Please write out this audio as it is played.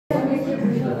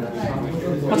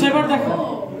আচ্ছা এবার দেখো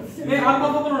এই আর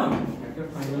কত করো না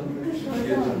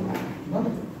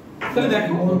তাহলে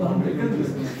দেখো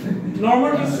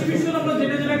নরমাল ডিস্ট্রিবিউশন আমরা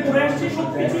যেটা যেটা করে আসছি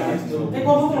সবকিছু এই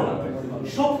কত করো না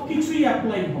সবকিছুই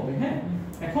অ্যাপ্লাই হবে। হ্যাঁ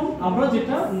এখন আমরা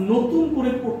যেটা নতুন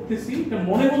করে পড়তেছি এটা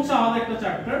মনে হচ্ছে আলাদা একটা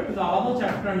চ্যাপ্টার কিন্তু আলাদা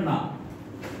চ্যাপ্টার না,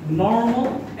 নরমাল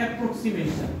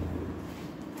অ্যাপ্রক্সিমেশন।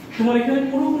 তোমার এখানে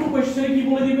কোনো কোশ্চেনে কি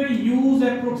বলে দিবে ইউজ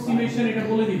অ্যাপ্রক্সিমেশন এটা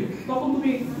বলে দিবে, তখন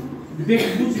তুমি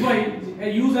বুঝবাই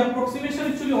ইউজ অ্যাপ্রক্সিমেশন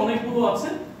অ্যাকচুয়ালি অনেকগুলো আছে,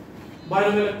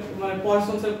 বাইনোমিয়াল মানে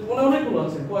পয়সনস এর অনেকগুলো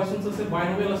আছে, পয়সনস আছে,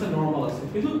 বাইনোমিয়াল আছে, নরমাল আছে,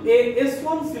 কিন্তু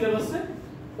S1 সিলেবাসে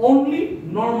অনলি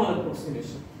নরমাল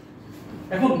অ্যাপ্রক্সিমেশন।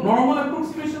 এখন নরমাল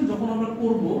অ্যাপ্রক্সিমেশন যখন আমরা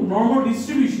করব নরমাল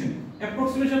ডিস্ট্রিবিউশন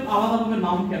অ্যাপ্রক্সিমেশন আলাদাভাবে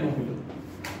নাম কেন হলো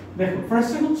দেখো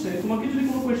ফার্স্টে হচ্ছে তোমাকে যদি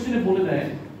কোনো কোশ্চেনে বলে দেয়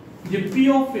যে p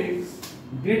of x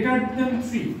greater than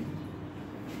 3,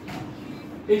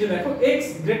 এই যে দেখো x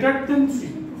greater than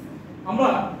 3 আমরা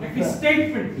একটা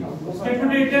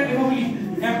স্টেটমেন্টে এটা এভাবে লিখি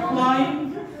apply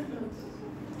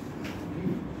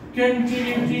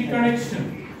continuity correction,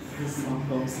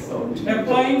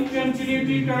 applying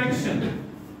continuity correction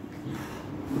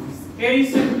এই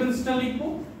সেন্টেন্সটা লিখো,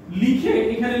 লিখে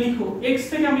এখানে লিখো x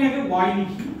থেকে আমি আগে y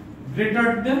লিখি greater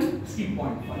than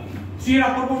 3.5, 3 এর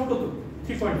আপার বাউন্ড কত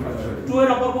 3.5, 2 এর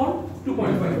আপার বাউন্ড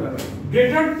 2.5,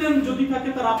 greater than যদি থাকে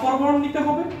তার আপার বাউন্ড নিতে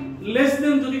হবে, less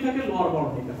than যদি থাকে লোয়ার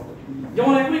বাউন্ড নিতে হবে।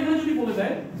 যেমন এখন এখানে যদি বলে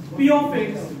দেয় p of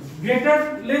x greater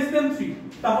less than 3,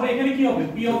 তারপরে এখানে কি হবে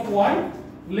p of y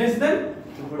less than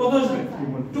কত আসবে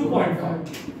 2.5,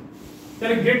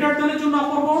 তাহলে greater than এর জন্য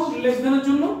আপার বাউন্ড, less than এর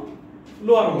জন্য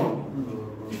লোয়ার বাউন্ড।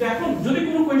 কিন্তু এখন যদি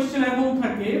কোনো কোশ্চেন এমন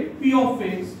থাকে p of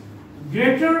x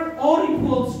greater or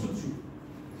equals to 3,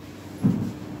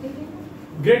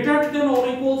 greater than or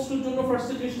equals to জন্য ফার্স্ট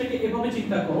জিনিসটাকে এভাবে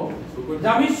চিন্তা করো যে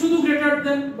আমি শুধু greater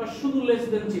than বা শুধু less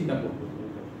than চিন্তা করব,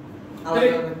 তাহলে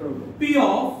p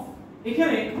of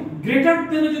এখানে greater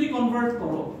than এ যদি কনভার্ট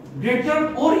করো greater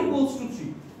or equals to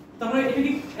 3, তাহলে এটা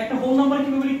কি একটা হোল নাম্বার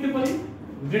কিভাবে লিখতে পারি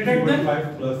greater than 5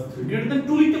 plus 3 greater than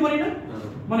 2 লিখতে পারি না,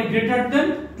 মানে greater than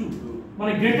 2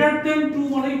 মানে greater than 2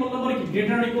 মানে হোল নাম্বার কি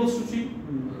greater or equals to 3,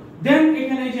 দেন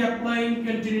এখানে যে applying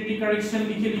continuity correction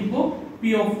লিখে লিখব p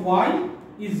of y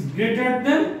is greater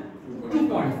than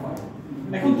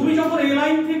 2.5। এখন তুমি যখন এই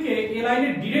লাইন থেকে এই লাইনে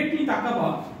डायरेक्टली তাকাবা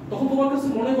তখন তোমার কাছে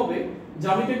মনে হবে যে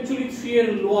আমি তো অ্যাকচুয়ালি 3 এর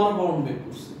লোয়ার বাউন্ড বের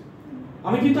করছি,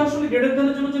 আমি কিন্তু আসলে গ্রেটার দ্যান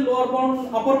এর জন্য যে লোয়ার বাউন্ড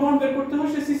আপার বাউন্ড বের করতে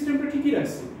হয় সেই সিস্টেমটা ঠিকই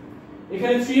রাখছি,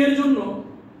 এখানে 3 এর জন্য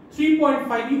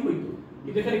 3.5 ই হইতো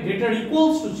কিন্তু এখানে গ্রেটার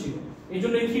ইকুয়ালস টু ছিল,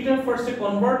 এইজন্য এই 3টা ফার্স্টে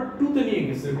কনভার্ট 2 তে নিয়ে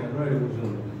গেছে।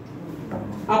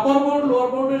 আপার বাউন্ড লোয়ার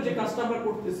বাউন্ডের যে কাজটা আমরা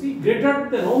করতেছি greater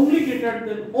than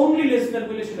only less than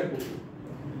বলে সেটা করব,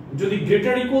 যদি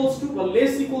গ্রেটার ইকুয়ালস টু বা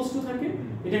লেস ইকুয়ালস টু থাকে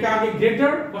এটাকে আগে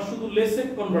গ্রেটার বা শুধু লেস এ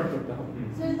কনভার্ট করতে হবে।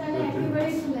 স্যার তাহলে একেবারে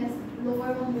লেস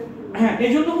লোয়ার বাউন্ড বের করব, হ্যাঁ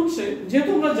এইজন্য হচ্ছে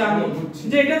যেহেতু আমরা জানি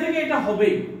যে এটা থেকে এটা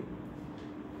হবেই,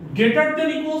 গ্রেটার দ্যান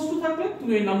ইকুয়ালস টু থাকলে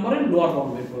তুমি এই নাম্বারের লোয়ার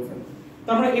বাউন্ড বের করে ফেলবে,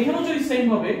 তার মানে এখানেও যদি সেম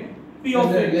হবে p of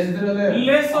x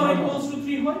less or equals to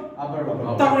 3 হয় আপার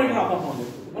বাউন্ড, তারপরে এটা আপার বাউন্ড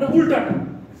মানে উল্টাটা,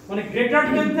 মানে গ্রেটার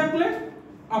দ্যান থাকলে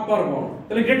আপার বাউন্ড,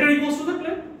 তাহলে গ্রেটার ইকুয়ালস টু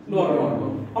থাকলে লোয়ার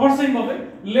বাউন্ড, আবার সেম ভাবে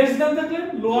লেস দ্যান থাকলে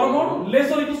lower bound, less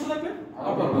or equals to থাকলে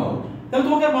আপার বাউন্ড, তাহলে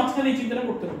তোমাকে আর মাঝখানে এই চিন্তাটা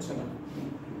করতে হচ্ছে না।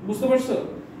 বুঝতে পারছো?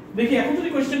 দেখি এখন যদি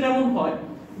কোশ্চেনটা এমন হয়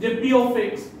যে p of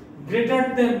x greater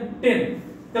than 10,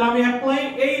 তাহলে আমি অ্যাপ্লাই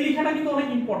এই লেখাটা কিন্তু অনেক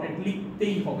ইম্পর্টেন্ট,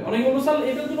 লিখতেই হবে। অনেক বলবো স্যার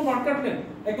এটার জন্য মার্ক কাটবেন,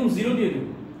 একদম 0 দিয়ে দেব,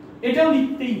 এটাও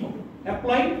লিখতেই হবে,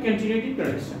 অ্যাপ্লাই কন্টিনিউটি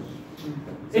কারেকশন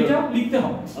এটা লিখতে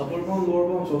হবে। আপার বাউন্ড লোয়ার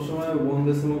বাউন্ড সব সময় 1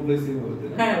 ডেসিমাল প্লেসিং হবে,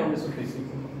 হ্যাঁ 1 ডেসিমাল প্লেসিং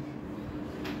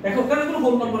এখন কারণ কোনো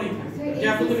হোল নাম্বারই থাকে যে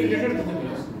আপনি তো গ্রেটার করতে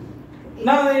পারেন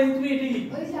না, তুমি এটাই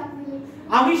লিখো,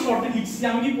 আমি শর্টে লিখছি,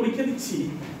 আমি কি পরীক্ষা দিচ্ছি,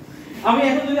 আমি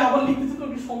এখন যদি আবার লিখতেছি তো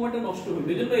একটু সময়টা নষ্ট হবে,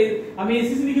 এজন্য আমি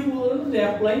এসএসসি লিখে বললাম যে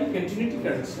অ্যাপ্লাই কন্টিনিউটি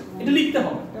কারেকশন এটা লিখতে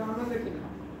হবে।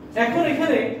 এখন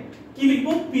এখানে কি লিখব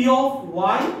p of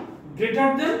y greater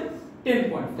than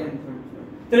 10.5,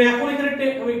 তাহলে এখন এখানে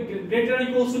আমি গ্রেটার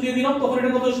ইকুয়ালস টু দিয়ে দিলাম, তখন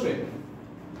এটা কত আসবে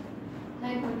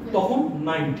 9.5, তখন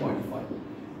 9.5।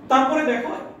 তারপরে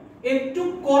দেখো একটু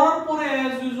করার পরে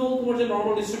অ্যাজ ইউজুয়াল তোমার যে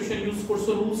নরমাল ডিস্ট্রিবিউশন ইউজ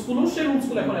করছো রুলস গুলো সেই রুলস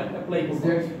গুলো এখন অ্যাপ্লাই করবে,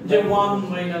 যে 1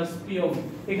 মাইনাস p of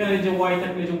এখানে যে y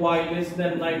থাকলে যে y লেস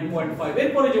দ্যান 9.5,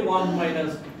 এরপরে যে 1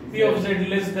 minus p of z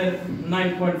less than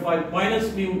 9.5 minus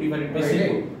mu divided by c।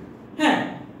 হ্যাঁ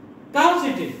কাজ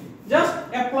এটা জাস্ট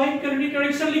অ্যাপ্লাই কন্টিনিউটি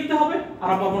কারেকশন লিখতে হবে আর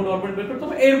আপার বাউন্ড লোয়ার বাউন্ড বের করতে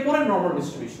হবে, এরপরে নরমাল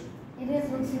ডিস্ট্রিবিউশন,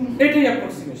 এটাই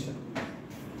অ্যাপ্রক্সিমেশন।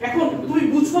 এখন তুমি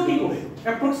বুঝবা কি করে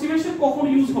অ্যাপ্রক্সিমেশন কখন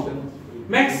ইউজ হবে?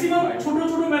 ম্যাক্সিমাম ছোট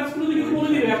ছোট ম্যাথস গুলো যদি বলে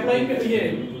দিবে অ্যাপ্লাই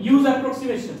ইউজ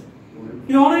অ্যাপ্রক্সিমেশন,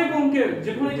 কিন্তু অনেক অঙ্কে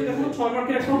যেখানে যে দেখো 6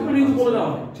 মার্কের একটা অঙ্ক কিন্তু বলে দেওয়া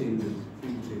হয়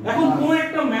এখন কোন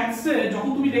একটা ম্যাথসে যখন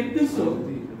তুমি দেখতেছো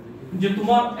যে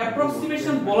তোমার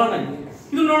অ্যাপ্রক্সিমেশন বলা নাই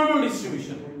কিন্তু নরমাল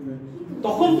ডিস্ট্রিবিউশন,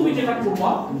 তখন তুমি যেটা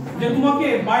করবা যে তোমাকে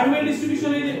বাইনোমিয়াল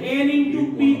ডিস্ট্রিবিউশনে যে n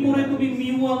 * p করে তুমি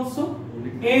মিউ আনছো,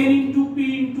 n * p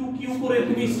 * q করে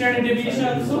তুমি স্ট্যান্ডার্ড ডেভিয়েশন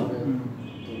আনছো,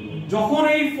 যখন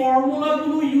এই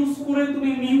ফর্মুলাগুলো ইউজ করে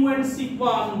তুমি মিউ এন্ড সিগমা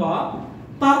আনবা,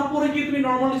 তারপরে গিয়ে তুমি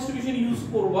নরমাল ডিস্ট্রিবিউশন ইউজ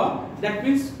করবা, দ্যাট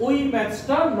মিন্স ওই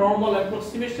ম্যাথসটা নরমাল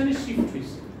অ্যাপ্রক্সিমেশনে শিফট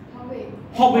হইছে,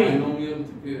 হবে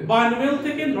বাইনোমিয়াল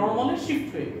থেকে নরমালে শিফট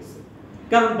হয়ে গেছে।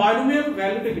 কারণ বাইনোমিয়াল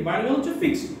ভ্যালুটা কি, বাইনোমিয়াল হচ্ছে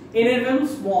ফিক্সড, n এর ভ্যালু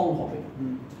স্মল হবে,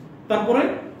 তারপরে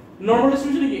নরমাল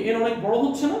ডিস্ট্রিবিউশনে কি n অনেক বড়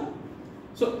হচ্ছে না।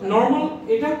 সো নরমাল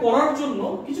এটা করার জন্য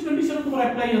কিছু কন্ডিশনে তোমার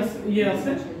অ্যাপ্লাই আছে,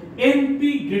 আছে np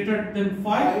greater than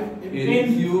 5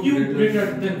 nq greater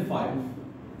than 5,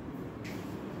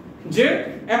 যে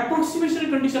অ্যাপ্রক্সিমেশন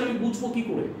কন্ডিশন আমি বুঝবো কি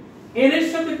করে, n এর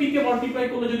সাথে p কে মাল্টিপ্লাই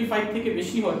করলে যদি 5 থেকে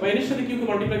বেশি হয় বা n এর সাথে q কে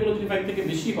মাল্টিপ্লাই করলে যদি 5 থেকে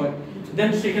বেশি হয়, দেন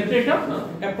সেই ক্ষেত্রে এটা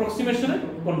অ্যাপ্রক্সিমেশনে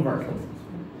কনভার্ট হবে।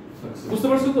 বুঝতে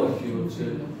পারছো তো? কি হচ্ছে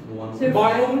 1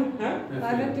 বায়োম, হ্যাঁ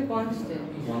 5 একটা কনস্ট্যান্ট,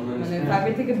 মানে 5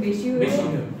 এর থেকে বেশি হলে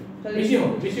বেশি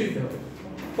হতে হবে।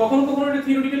 কখনো কখনো এটা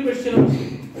থিওরিটিক্যাল কোশ্চেন আছে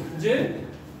যে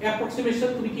অ্যাপ্রক্সিমেশন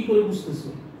তুমি কি করে বুঝতেছো,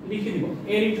 লিখে দিব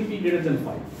n * p greater than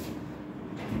 5,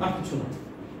 আর কিছু না।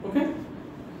 ওকে,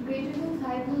 greater than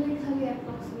 5 হলে খালি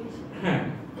অ্যাপ্রক্সিমেশন। হ্যাঁ,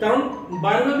 কারণ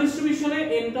বাইনোমিয়াল ডিস্ট্রিবিউশনে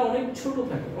n টা অনেক ছোট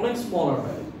থাকে, অনেক স্মলার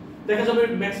ভ্যালু, দেখা যাবে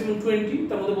ম্যাক্সিমাম 20,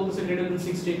 তার মধ্যে বলতেছে greater than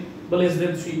 16 বা less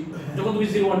than 3, যখন তুমি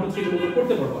 0 1 2 3 গুলো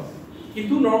করতে পারবা।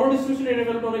 কিন্তু নরমাল ডিস্ট্রিবিউশনে n এর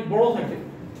ভ্যালুটা অনেক বড় থাকে,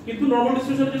 কিন্তু নরমাল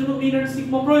ডিস্ট্রিবিউশনের জন্য মিন এন্ড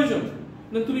সিগমা প্রয়োজন,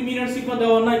 না তুমি মিন এন্ড সিগমা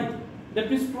দেওয়া নাই, দ্যাট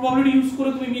মিন্স প্রবাবিলিটি ইউজ করে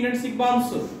তুমি মিন এন্ড সিগমা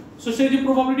আনছো। সো সেই যে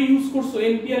প্রবাবিলিটি ইউজ করছো,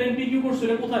 np আর npq করছো,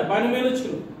 এটা কোথায়, বাইনোমিয়ালে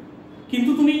ছিল,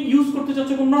 কিন্তু তুমি ইউজ করতে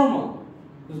চাচ্ছ কোন নরমাল।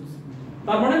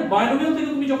 তার মানে বাইনোমিয়াল থেকে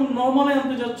তুমি যখন নরমালে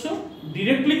আনতে যাচ্ছ,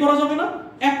 ডাইরেক্টলি করা যাবে না,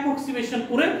 অ্যাপ্রক্সিমেশন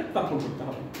করে তারপর করতে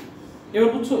হবে। এবার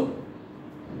বুঝছো?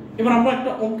 এবার আমরা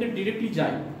একটা অঙ্কের ডাইরেক্টলি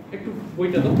যাই, একটু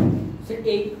বইটা দাও।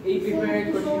 এই পেপারের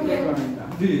কোশ্চেনটা করেন না?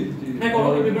 জি হ্যাঁ করো,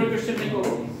 এই পেপারের কোশ্চেনটাই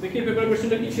করো। দেখি এই পেপারের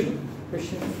কোশ্চেনটা কি ছিল?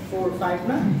 কোশ্চেন 4 5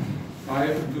 না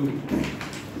 5 2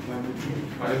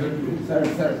 5 2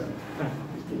 স্যার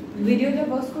ভিডিওটা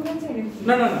পজ করবেন স্যার?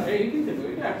 না এইটাই দেবো,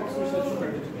 এটা অ্যাপ্রক্সিমেশন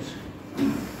ডিস্ট্রিবিউশন,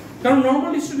 কারণ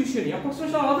নরমাল ডিস্ট্রিবিউশন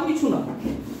অ্যাপ্রক্সিমেশন আলাদা কিছু না,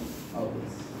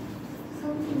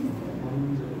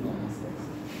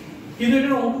 কিন্তু এটা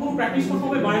অঙ্ক প্র্যাকটিস করতে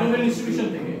হবে বাইনোমিয়াল ডিস্ট্রিবিউশন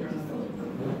থেকে।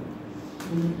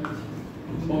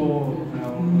 ও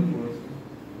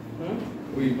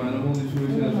ওই বাইনোমিয়াল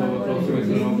ডিস্ট্রিবিউশনের সব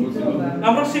অ্যাপ্রক্সিমেশন অঙ্ক ছিল,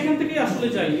 আমরা সেখান থেকেই আসলে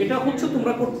যাই, এটা হচ্ছে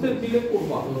তোমরা করতে দিলে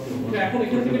করবা, এখন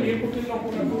এখান থেকে ডিলিট করতে দিলে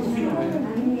অঙ্কটা কঠিন হবে।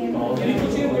 এই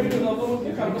কোচিং এর ভিডিও দাও তো,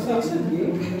 কার কাছে আছে?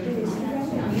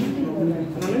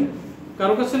 মানে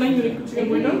কারো কাছে নাই এই কোচিং এর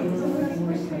বইটা?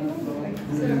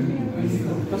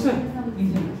 আছে?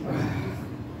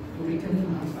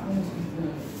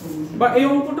 বা এই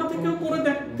অঙ্কটা থেকেও করে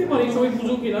দেখতে পারি, সবাই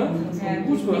বুঝো কিনা,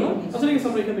 বুঝবে না? আচ্ছা ঠিক আছে,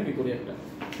 আমরা এখান থেকে করি একটা,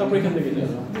 তারপর এখান থেকে যাই।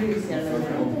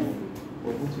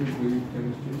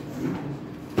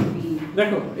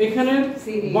 দেখো এখানে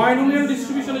বাইনোমিয়াল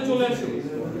ডিস্ট্রিবিউশনে চলে আসো।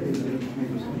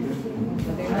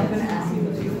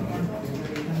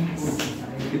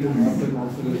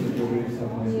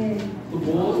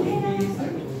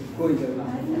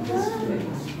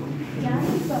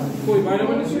 কই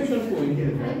বাইনোমিয়াল ডিস্ট্রিবিউশন কই?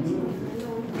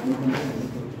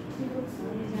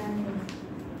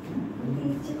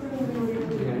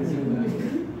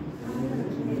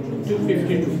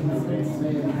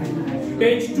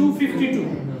 Page 252.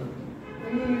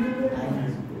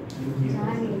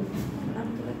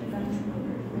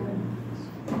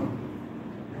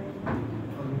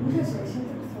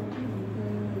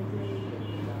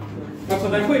 আচ্ছা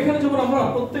দেখো এখানে যখন আমরা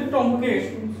প্রত্যেকটা অঙ্কে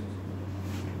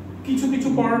কিছু কিছু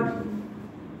পার্ট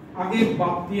আগে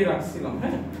বাদ দিয়ে রাখছিলাম,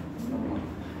 হ্যাঁ,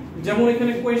 যেমন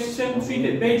এখানে কোশ্চেন 3 তে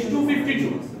পেজ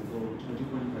 252,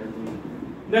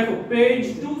 দেখো পেজ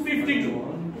 252,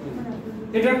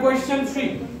 এটা কোশ্চেন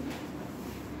 3,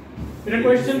 এটা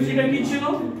কোশ্চেন 3 টা কি ছিল?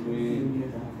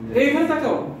 এইখানে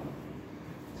তাকাও,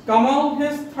 Kamal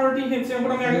has 30 hens,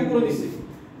 এখন আমি আগে করে দিছি,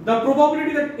 the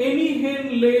probability that any hen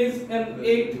lays an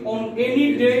egg on any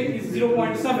day is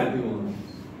 0.7,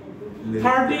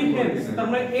 30 hens, তার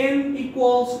মানে n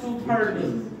equals to 30,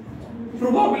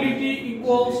 probability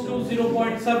equals to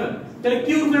 0.7, তাহলে q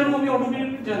এর ভ্যালু আমি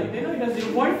অটোমেটিক্যালি জানি, তাই না? এটা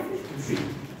 0.3.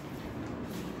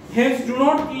 Hens do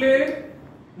not lay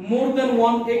more than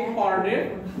one egg per day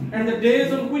and the days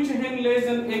on which a hen lays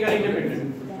an egg are independent.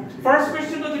 First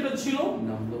question যেটা ছিল,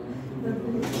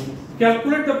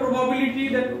 calculate the probability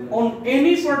that on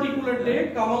any particular day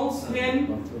Kamal's hen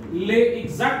lay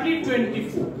exactly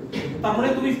 24. তার মানে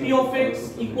তুমি p of x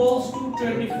equals to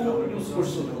 24 use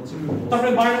করছো।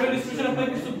 তারপরে binary distribution apply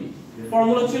করছো কি?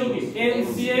 Formula ছিল কি? n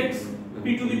cx p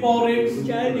to the power x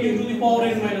a to the power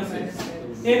n minus x।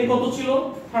 n কত ছিল?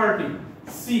 30।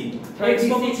 c x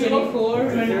কত ছিল?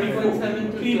 24।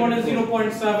 p মানে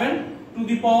 0.7 to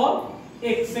the power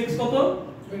x x কত?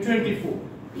 24।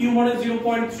 q মানে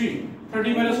 0.3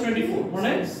 30 minus 24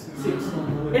 মানে 6।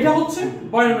 এটা হচ্ছে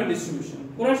বাইনারি ডিস্ট্রিবিউশন।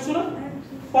 করে আসছো না?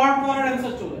 পার্ট 1 এর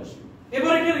आंसर চলে আসে।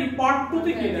 এবার এটার এই পার্ট 2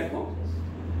 তে কি দেখো,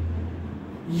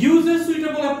 use a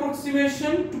suitable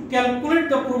approximation to calculate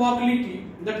the probability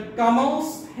that camels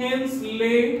hens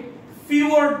lay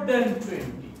fewer than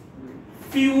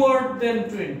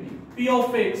 20 p of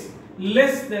x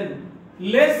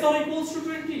less or equals to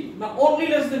 20 না only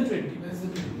less than 20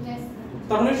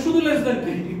 তার মানে শুধু less than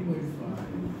 20।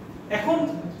 এখন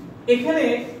এখানে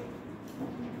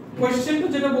কোশ্চেনটা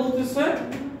যেটা বলতেছে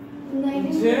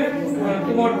যে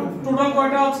তোমার টোটাল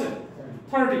কয়টা আছে?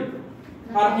 30।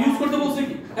 আর ইউজ করতে বলছে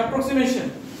কি? অ্যাপ্রক্সিমেশন।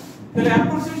 তাহলে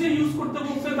অ্যাপ্রক্সিমেশন ইউজ করতে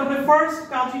বলছে, তাহলে ফার্স্ট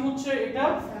কাজই হচ্ছে এটা,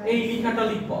 এই লেখাটা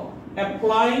লিখবা,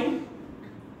 অ্যাপ্লাইং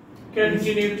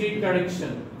কন্টিনিউটি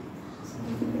কারেকশন।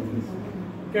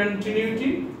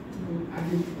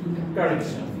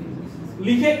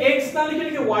 লিখে x না লিখে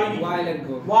y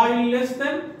লিখো। y less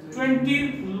than 20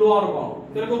 lower bound,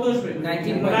 তাহলে কত আসবে?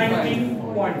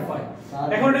 19.5।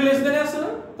 এখন এটা লেস দেন আছে না,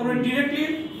 তার মানে डायरेक्टली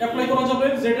অ্যাপ্লাই করা যাবে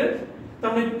z এর,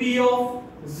 তার মানে p of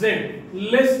z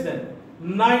less than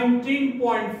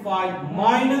 19.5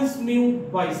 minus mu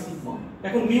by sigma।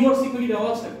 এখন mu আর sigma কি দেওয়া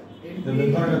আছে?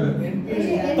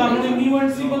 তার মানে mu আর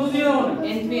sigma তো দিয়ে দাও না,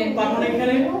 তার মানে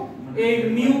এখানে এই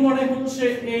mu মানে হচ্ছে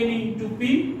n into p,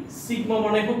 sigma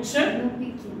মানে হচ্ছে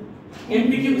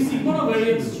npq। sigma না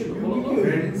ভ্যারিয়েন্স ছিল বলো তো?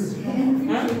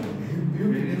 হ্যাঁ,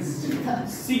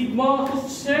 সিগমা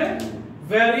হচ্ছে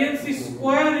ভ্যারিয়েন্স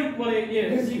স্কয়ার মানে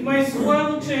সিগমা স্কয়ার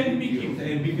হচ্ছে npq।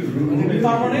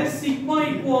 তার মানে sigma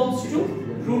equals to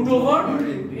root over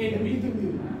npq।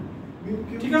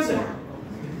 ঠিক আছে,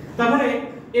 তার মানে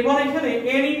এবার এখানে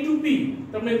n into p,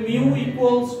 তার মানে mu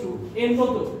ইকুয়ালস টু n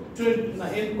কত? 20 না,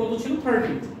 n কত ছিল?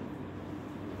 30।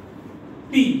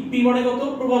 p মানে কত?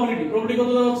 প্রবাবিলিটি কত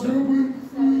দেওয়া আছে?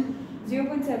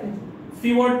 0.7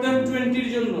 fewer than 20 এর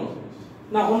জন্য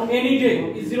না, on any day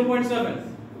is 0.7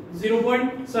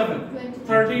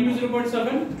 30 into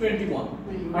 0.7 21।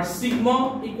 R sigma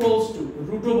equals to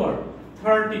root over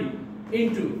 30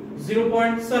 into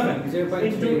 0.7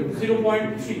 into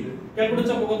 0.3। Calculate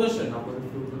চাপো কত আসে?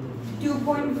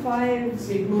 2.5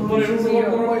 sigma মানে root over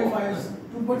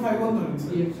 2.51 ধরেন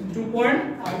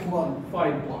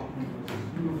 2.51।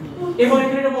 এবার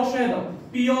এখানে এটা বসায় দাও,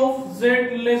 p of z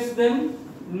less than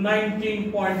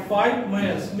 19.5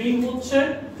 minus mean হচ্ছে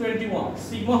 21,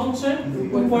 sigma হচ্ছে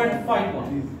 2.51।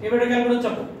 এবার এটা ক্যালকুলেট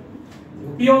চাপো,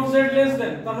 p of z less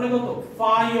than তার মানে কত?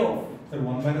 phi of sir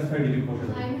 1 minus 5 degree করতে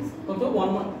কত? 1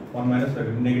 minus 5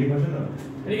 নেগেটিভ আসে না?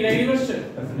 এটা কি নেগেটিভ আসছে?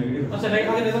 আচ্ছা নেগেটিভ। আচ্ছা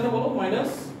আগে রেজাল্টটা বলো,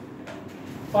 মাইনাস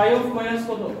phi of minus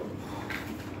কত?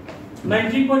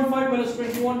 19.5 minus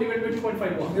 21 divided by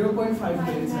 2.51 0.5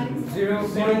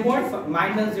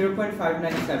 minus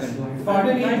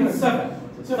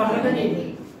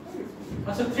 0.597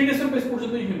 আচ্ছা 3 decimal place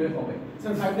পর্যন্তই হবে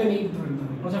স্যার 598 ধরেন।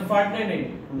 আচ্ছা 598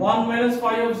 1 minus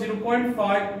phi of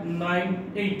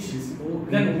 0.598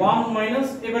 then 1 minus,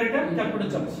 এবার এটা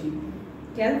ক্যালকুলেটর চাপো,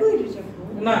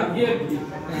 না ইয়ে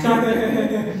চাপ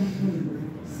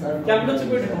ক্যালকুলেটর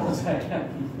চাপো, এটা কত চাই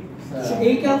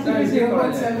এই ক্যালকুলেশন করা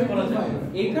যায়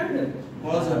এই কারণে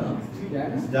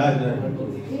যা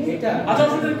এটা আচ্ছা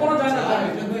ওটা করা যায় না,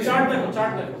 চার্ট দেখো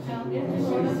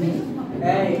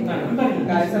এই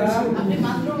কাইসার আপনি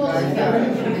মাত্র বলছেন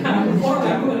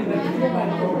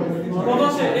কত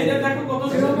আছে এটা দেখো কত?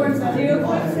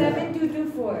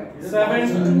 0.7224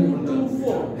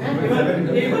 7224।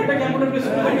 এবার এটা ক্যালকুলেটর প্রেস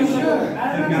করে দেখো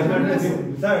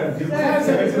স্যার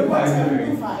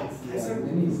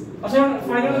 0.725 আচ্ছা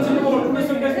ফাইনাল আছে বলো, টু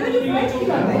decimal place লিখলে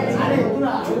চলবে। আরে পুরো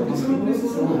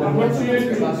নাম্বার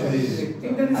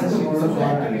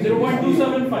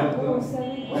 0.275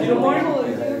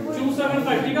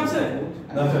 0.275 ঠিক আছে?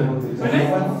 না স্যার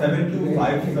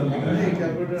 725 সামথিং আছে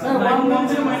স্যার 1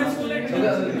 মাইনাস করলে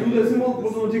 2 ডেসিমাল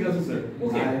প্রথম ঠিক আছে স্যার।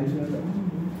 ওকে,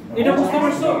 এটা বুঝতে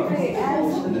পারছো?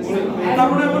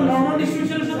 তারপরে এখন নরমাল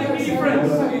ডিস্ট্রিবিউশনের সাথে কি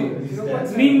ডিফারেন্স?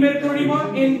 মিন বের করে নিবা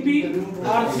np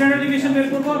আর স্ট্যান্ডার্ড ডেভিয়েশন বের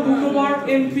করব রুট ওভার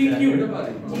npq।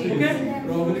 ওকে,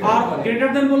 আর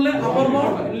গ্রেটার দেন বললে আপার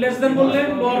বাউন্ড, লেস দেন বললে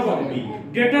lower bound,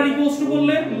 greater equals to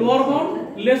বললে lower bound,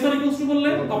 laser equals to বললে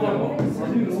আপার বাউন্ড।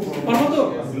 পারবো তো?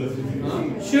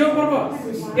 শিওর পারবা?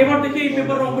 এবার দেখি এই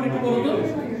পেপার অঙ্কন একটু করো তো,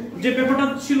 যে পেপারটা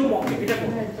ছিল মকে এটা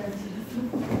করো।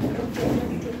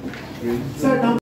 স্যার